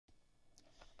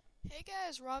Hey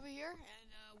guys, Robbie here,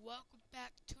 and welcome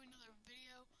back to another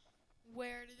video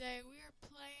where today we are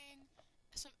playing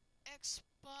some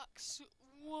Xbox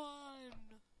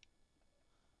One.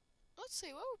 Let's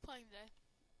see, what we're playing today.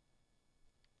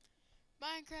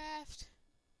 Minecraft,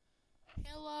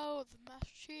 Halo, the Master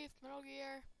Chief, Metal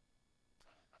Gear.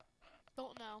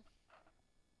 Don't know.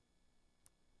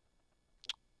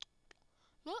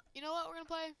 Well, you know what we're gonna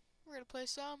play? We're gonna play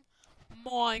some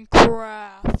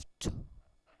Minecraft.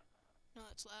 No,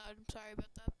 that's loud. I'm sorry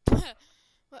about that.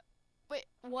 What? Wait,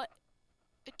 what?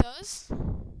 It does?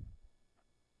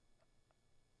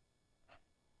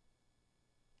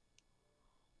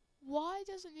 Why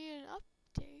does it need an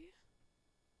update?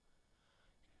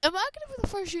 Am I gonna be the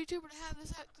first YouTuber to have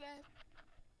this out today?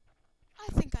 I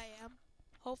think I am.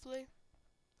 Hopefully.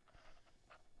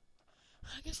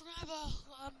 I guess we're gonna have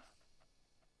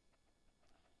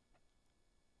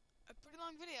a pretty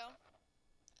long video.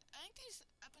 I think these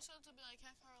episodes will be like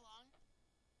half hour long.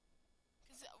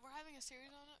 Because we're having a series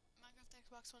on it. Minecraft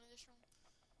Xbox One Edition.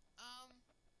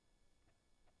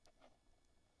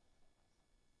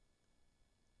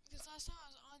 Because last time I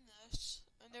was on this,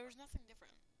 and there was nothing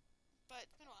different. But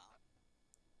it's been a while.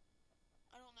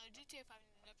 I don't know. GTA 5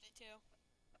 needed an update too.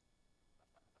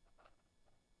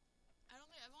 I've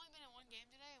only been in one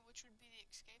game today, which would be The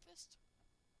Escapist.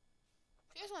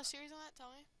 If you guys want a series on that,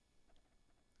 tell me.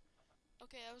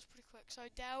 Okay, that was pretty quick. So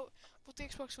I doubt, but the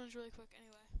Xbox One's really quick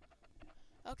anyway.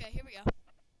 Okay, here we go.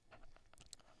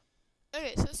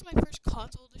 Okay, so this is my first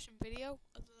console edition video,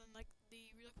 other than like the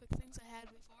really quick things I had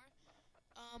before.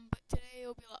 But today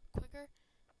it'll be a lot quicker.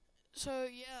 So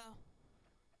yeah,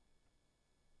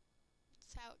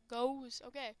 that's how it goes.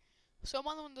 Okay, so I'm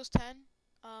on the Windows 10,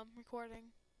 recording.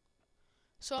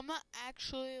 So I'm not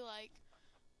actually like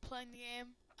playing the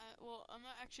game. Well, I'm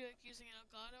not actually like using an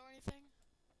Elgato or anything.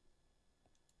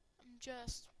 I'm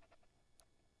just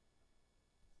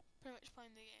pretty much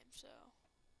playing the game. So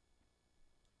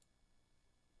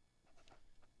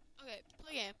okay,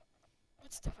 play game.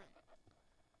 What's different?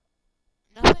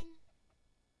 Nothing.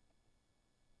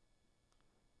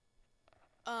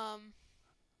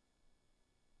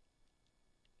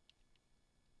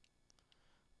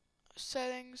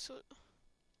 Settings.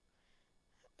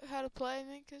 How to play? I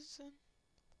think is.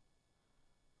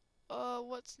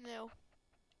 What's new?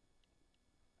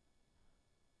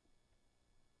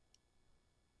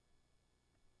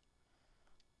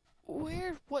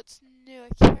 Where? What's new? I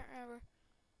can't remember.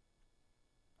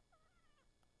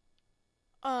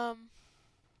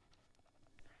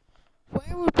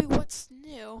 Where would be what's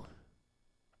new?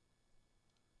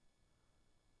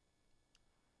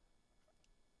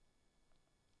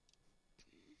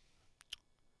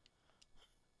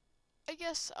 I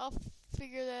guess I'll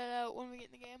figure that out when we get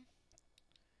in the game.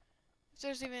 If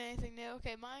there's even anything new.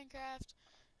 Okay, Minecraft.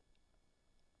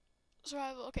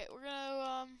 Survival. Okay, we're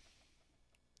gonna,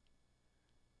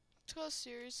 let's go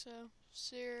series, so,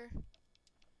 series.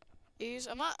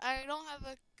 I don't have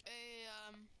a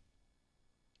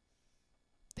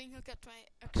thing hooked up to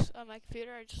my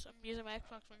computer. I'm using my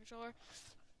Xbox One controller.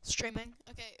 Streaming.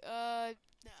 Okay,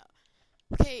 no.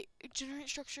 Okay, generate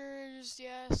structures,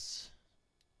 yes.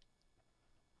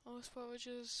 Host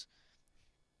privileges.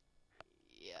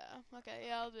 Yeah, okay,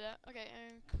 yeah, I'll do that. Okay,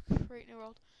 and create new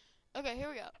world. Okay, here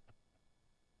we go.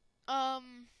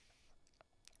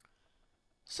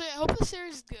 So yeah, I hope this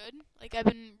series is good. Like, I've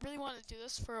been really wanting to do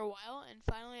this for a while, and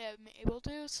finally I'm able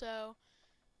to, so,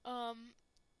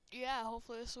 yeah,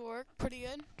 hopefully this will work pretty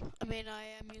good. I mean, I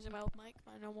am using my old mic,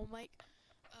 my normal mic.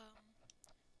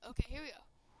 Okay, here we go.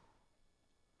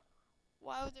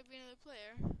 Why would there be another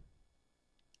player?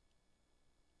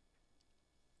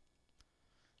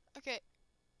 Okay.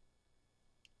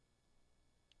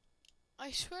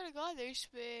 I swear to God, there used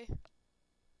to be...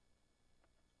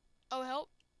 Oh, help.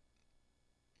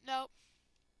 Nope.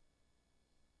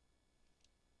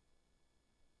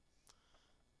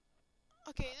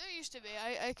 Okay, there used to be.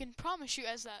 I can promise you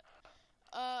guys that.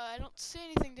 I don't see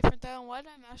anything different though. Why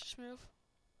did I mash this move?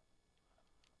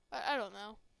 I don't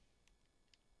know.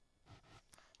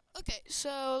 Okay,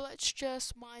 so let's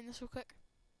just mine this real quick.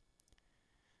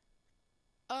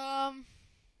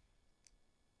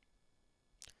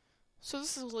 So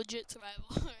this is legit survival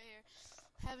right here.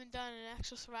 Haven't done an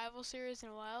actual survival series in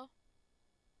a while.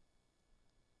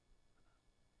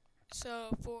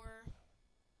 So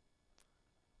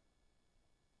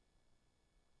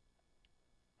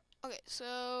okay,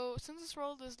 so since this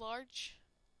world is large,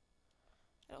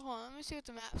 hold on, let me see what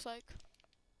the map's like.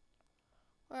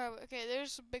 Where are we? Okay,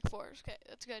 there's a big forest. Okay,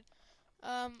 that's good.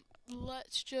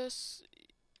 Let's just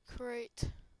create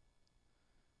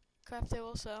craft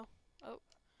table. So, oh,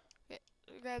 okay,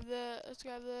 grab the. Let's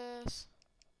grab this.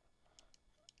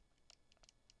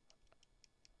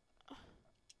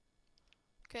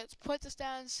 Okay, let's put this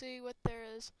down and see what there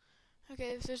is.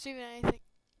 Okay, if there's even anything.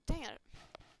 Dang it.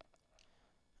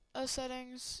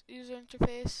 Settings, user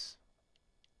interface.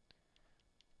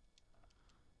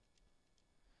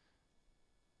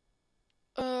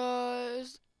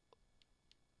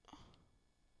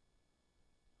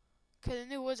 Okay, the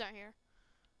new woods aren't here.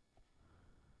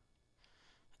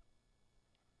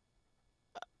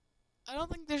 I don't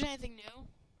think there's anything new.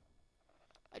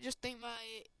 I just think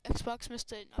my Xbox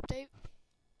missed an update.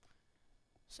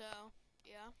 So,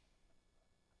 yeah.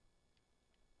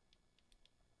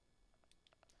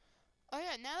 Oh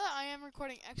yeah, now that I am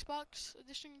recording Xbox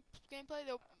Edition gameplay,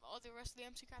 all the rest of the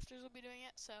MC Crafters will be doing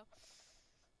it, so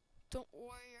don't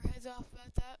worry your heads off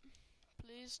about that.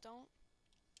 Please don't.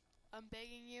 I'm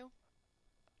begging you.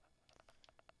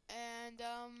 And,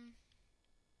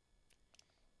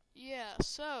 yeah,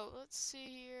 so, let's see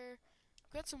here.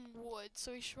 We've got some wood,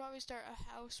 so we should probably start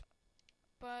a house,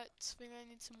 but we're gonna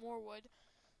need some more wood.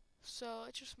 So,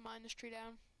 let's just mine this tree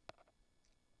down.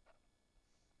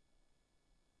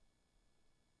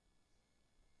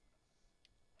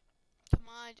 Come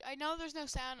on, I know there's no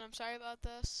sound, I'm sorry about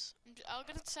this. I'll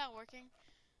get the sound working.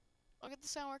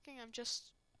 I'm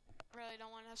just really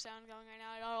don't want to have sound going right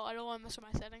now. I don't want to mess with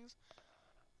my settings.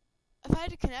 If I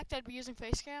had to connect, I'd be using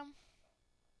Facecam,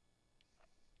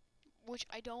 which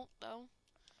I don't, though.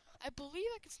 I believe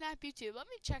I can snap YouTube. Let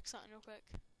me check something real quick.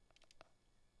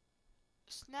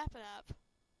 Snap an app.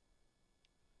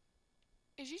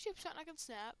 Is YouTube something I can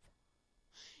snap?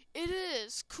 It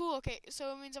is! Cool, okay,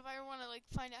 so it means if I ever want to, like,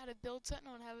 find out how to build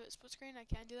something and have it split screen, I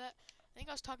can do that. I think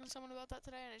I was talking to someone about that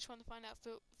today, and I just wanted to find out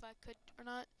if I could or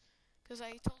not. Because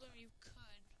I told him you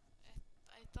could.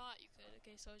 I thought you could.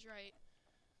 Okay, so I was right.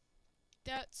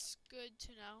 That's good to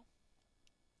know.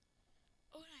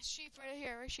 Oh, nice sheep right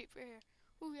here. Sheep right here.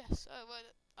 Oh, yes.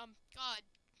 God,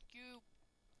 you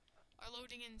are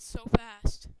loading in so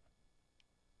fast.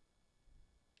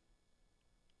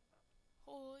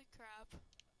 Holy crap.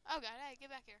 Oh, God, hey, get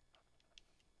back here.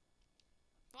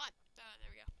 Come on.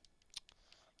 There we go.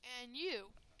 And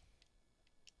you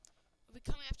will be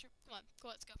coming after. Come on,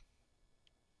 let's go.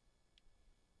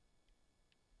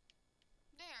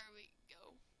 There we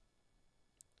go.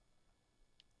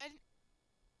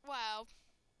 Wow.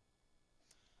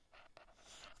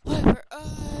 Whatever.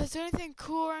 Is there anything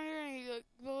cool around here? Any like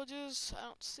villages? I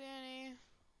don't see any. I'm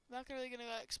not really gonna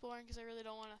go exploring because I really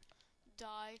don't want to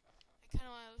die. I kind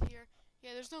of want to hear.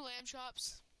 Yeah, there's no lamb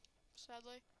shops,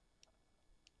 sadly.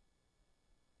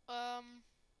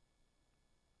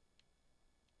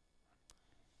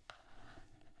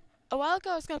 A while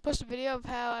ago I was gonna post a video of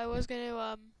how I was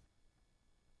gonna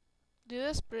do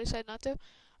this, but I decided not to.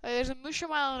 There's a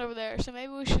mushroom island over there, so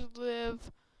maybe we should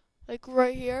live like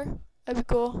right here. That'd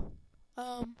be cool.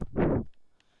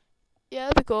 Yeah,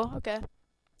 that'd be cool. Okay.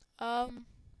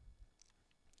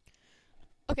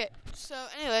 Okay. So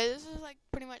anyway, this is like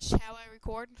pretty much how I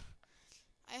record.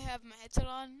 I have my headset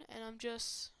on, and I'm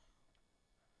just,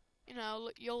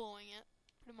 YOLOing it,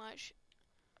 pretty much.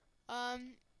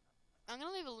 I'm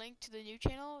gonna leave a link to the new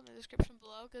channel in the description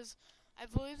below, because I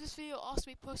believe this video will also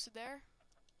be posted there.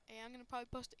 And I'm gonna probably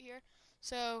post it here.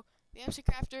 So the MC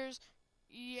Crafters,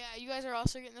 yeah, you guys are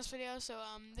also getting this video. So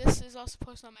this is also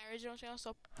posted on my original channel. So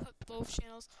I'll put both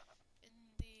channels in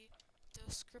the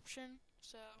description.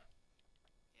 So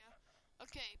yeah,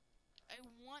 okay. I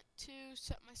want to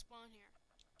set my spawn here,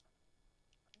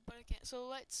 but I can't. So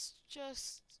let's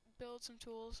just build some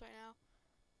tools right now,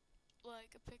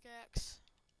 like a pickaxe,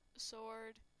 a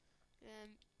sword,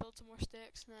 and build some more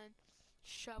sticks, and then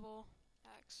shovel,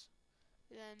 axe.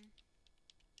 Then,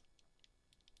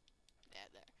 yeah,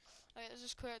 there. Okay, let's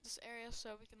just clear out this area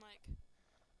so we can, like,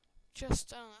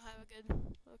 just, I don't know, have a good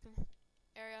looking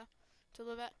area to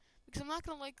live at. Because I'm not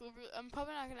gonna, like, I'm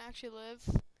probably not gonna actually live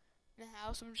in a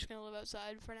house. I'm just gonna live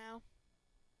outside for now.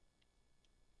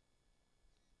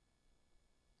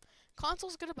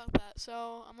 Console's good about that,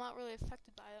 so I'm not really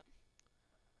affected by it.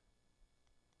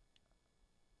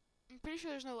 I'm pretty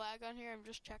sure there's no lag on here. I'm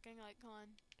just checking, like,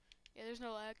 on. Yeah, there's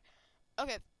no lag.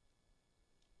 Okay.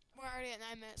 We're already at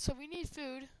 9 minutes, so we need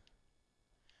food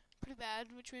pretty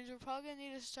bad, which means we're probably going to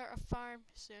need to start a farm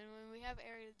soon when we have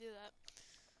area to do that.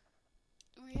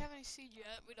 Do we have any seed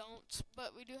yet? We don't,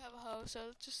 but we do have a hoe, so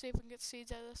let's just see if we can get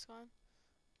seeds out of this one.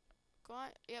 Go on.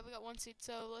 Yeah, we got one seed,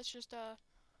 so let's just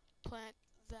plant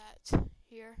that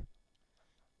here.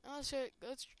 Now let's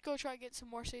go try to get some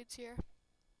more seeds here.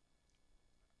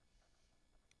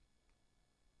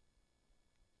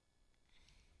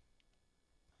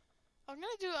 I'm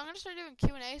gonna start doing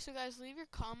Q&A. So guys, leave your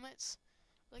comments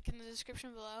like in the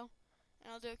description below,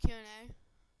 and I'll do a Q&A.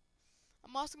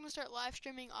 I'm also gonna start live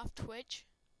streaming off Twitch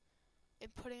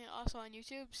and putting it also on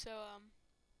YouTube. So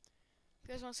if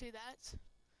you guys want to see that,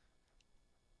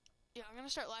 yeah, I'm gonna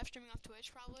start live streaming off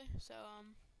Twitch probably. So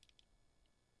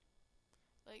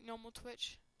like normal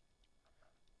Twitch,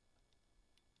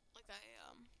 like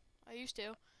I used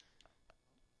to.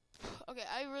 Okay,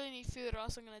 I really need food or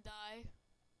else I'm gonna die.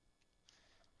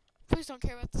 Please don't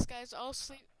care about this, guys. I'll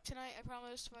sleep tonight, I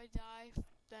promise. If I die,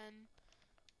 then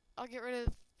I'll get rid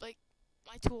of, like,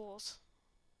 my tools.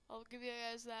 I'll give you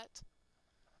guys that.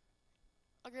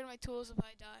 I'll get rid of my tools if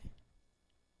I die.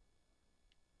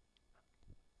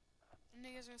 And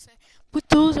you guys are gonna say, but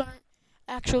those aren't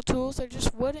actual tools, they're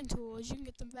just wooden tools. You can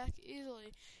get them back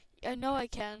easily. I know I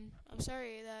can. I'm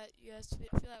sorry that you guys feel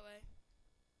that way.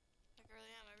 Like, I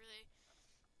really am. I really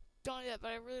don't do that,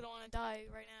 but I really don't want to die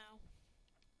right now.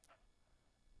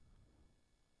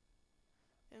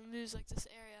 And lose, like, this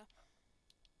area.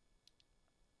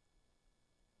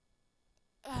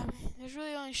 There's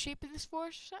really only sheep in this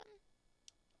forest or something?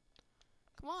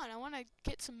 Come on, I want to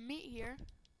get some meat here.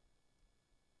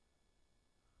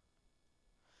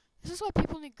 This is why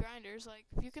people need grinders. Like,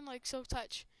 if you can, like, silk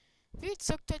touch. If you could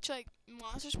silk touch, like,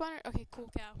 monster spawner. Okay, cool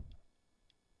cow.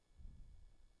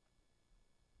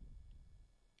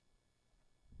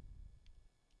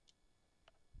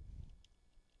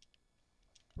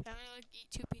 I'm gonna, like, eat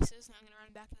 2 pieces, and I'm gonna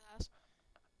run back to the house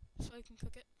so I can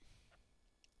cook it.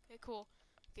 Okay, cool.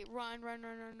 Okay, run.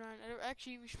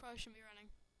 Actually, probably shouldn't be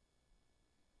running.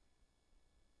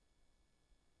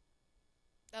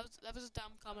 That was a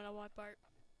dumb comment on my part.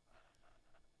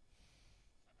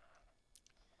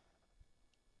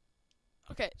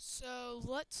 Okay, so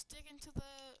let's dig into the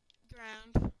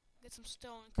ground, get some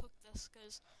stone, and cook this,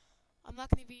 because I'm not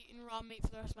going to be eating raw meat for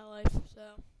the rest of my life,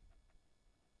 so.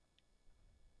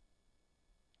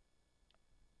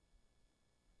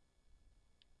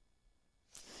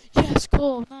 Yes,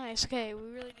 coal, nice. Okay, we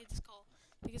really need this coal,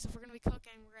 because if we're going to be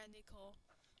cooking, we're going to need coal.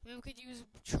 I mean, we could use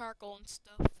charcoal and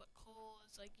stuff, but coal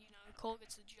is like, you know, coal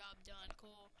gets the job done.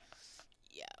 Coal,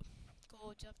 yeah,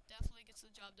 coal definitely gets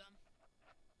the job done.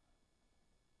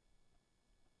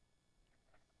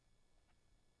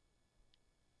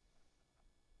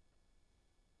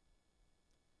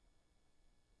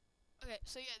 Okay,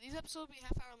 so yeah, these episodes will be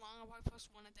half hour long. I'll probably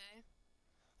post one a day.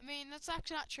 I mean, that's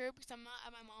actually not true because I'm not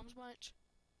at my mom's bunch.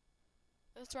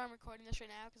 That's where I'm recording this right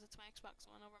now because it's my Xbox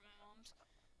One over at my mom's.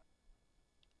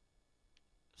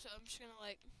 So I'm just gonna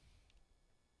like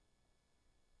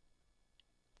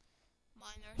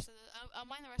mine the rest of the. I'll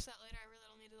mine the rest of that later. I really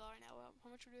don't need it all right now. How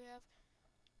much do we have?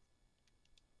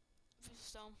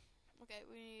 Stone. Okay,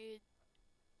 we need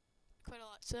quite a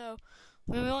lot. So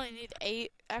we only need 8.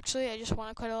 Actually, I just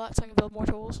wanted quite a lot so I can build more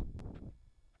tools.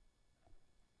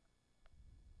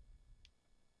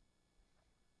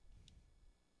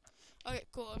 Okay,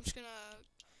 cool. I'm just gonna.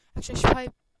 Actually, I should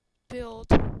probably build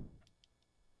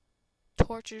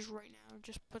torches right now.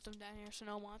 Just put them down here so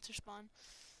no monsters spawn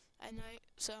at night.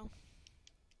 So.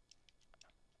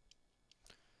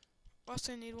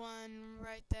 Also need one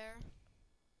right there.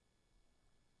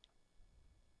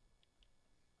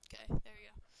 Okay, there we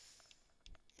go.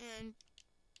 And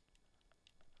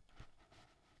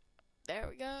there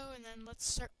we go, and then let's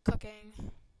start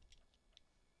cooking.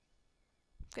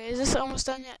 Okay, is this almost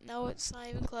done yet? No, it's not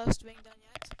even close to being done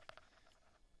yet.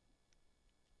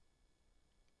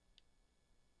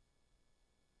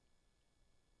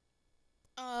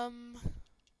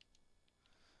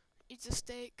 Eats a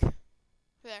steak.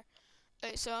 There.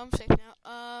 Okay, so I'm safe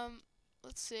now.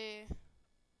 Let's see.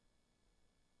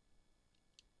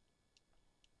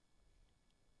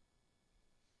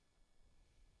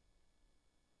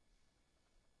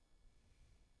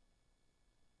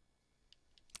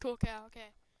 Cool cow,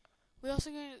 okay. We also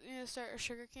need to start a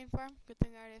sugarcane farm. Good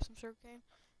thing I already have some sugarcane.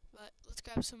 But let's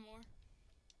grab some more.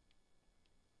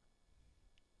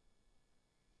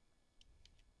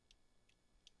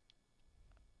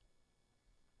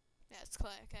 Yeah, it's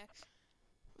clay, okay.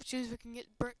 Which means we can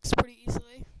get bricks pretty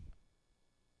easily.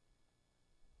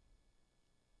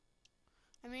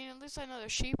 I mean, at least I know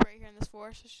there's sheep right here in this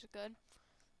forest, which is good.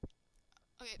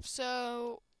 Okay,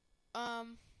 so,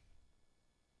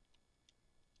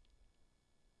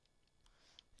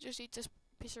 just eat this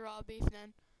piece of raw beef and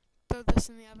then throw this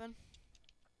in the oven.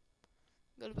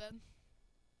 Go to bed.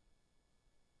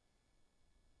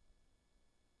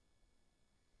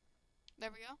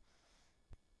 There we go.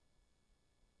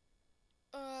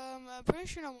 I'm pretty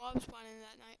sure no mobs spawned in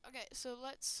that night. Okay, so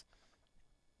let's.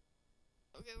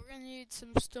 Okay, we're gonna need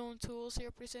some stone tools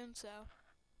here pretty soon, so.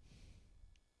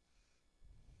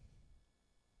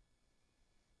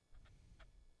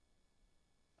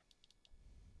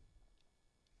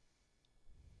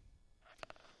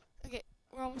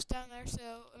 we're almost down there, so,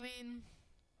 I mean,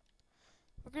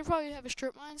 we're gonna probably have a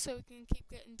strip mine so we can keep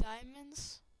getting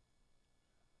diamonds.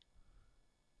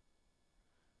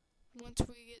 Once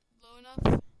we get low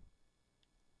enough.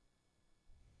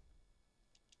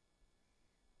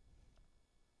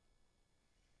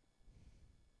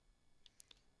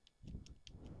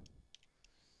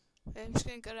 Okay, I'm just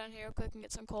gonna go down here real quick and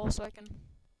get some coal so I can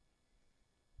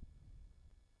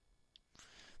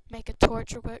make a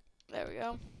torch real quick. There we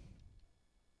go.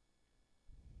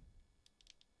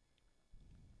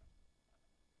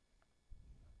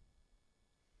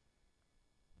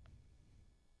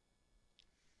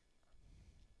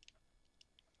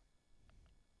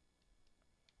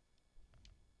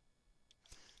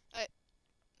 Alright,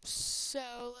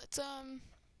 so let's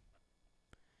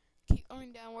keep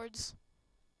going downwards.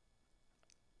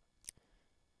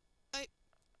 Alright,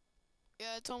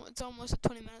 yeah, it's almost at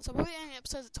 20 minutes. I'll probably end the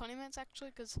episodes at 20 minutes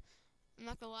actually, because I'm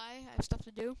not gonna lie, I have stuff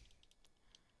to do.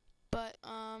 But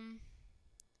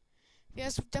if you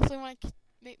guys definitely want to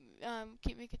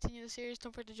keep me continue the series,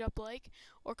 don't forget to drop a like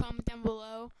or comment down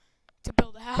below to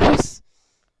build a house.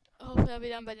 Hopefully that'll be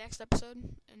done by next episode.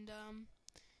 And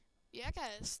yeah,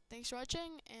 guys, thanks for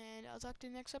watching, and I'll talk to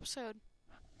you next episode.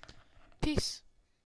 Peace.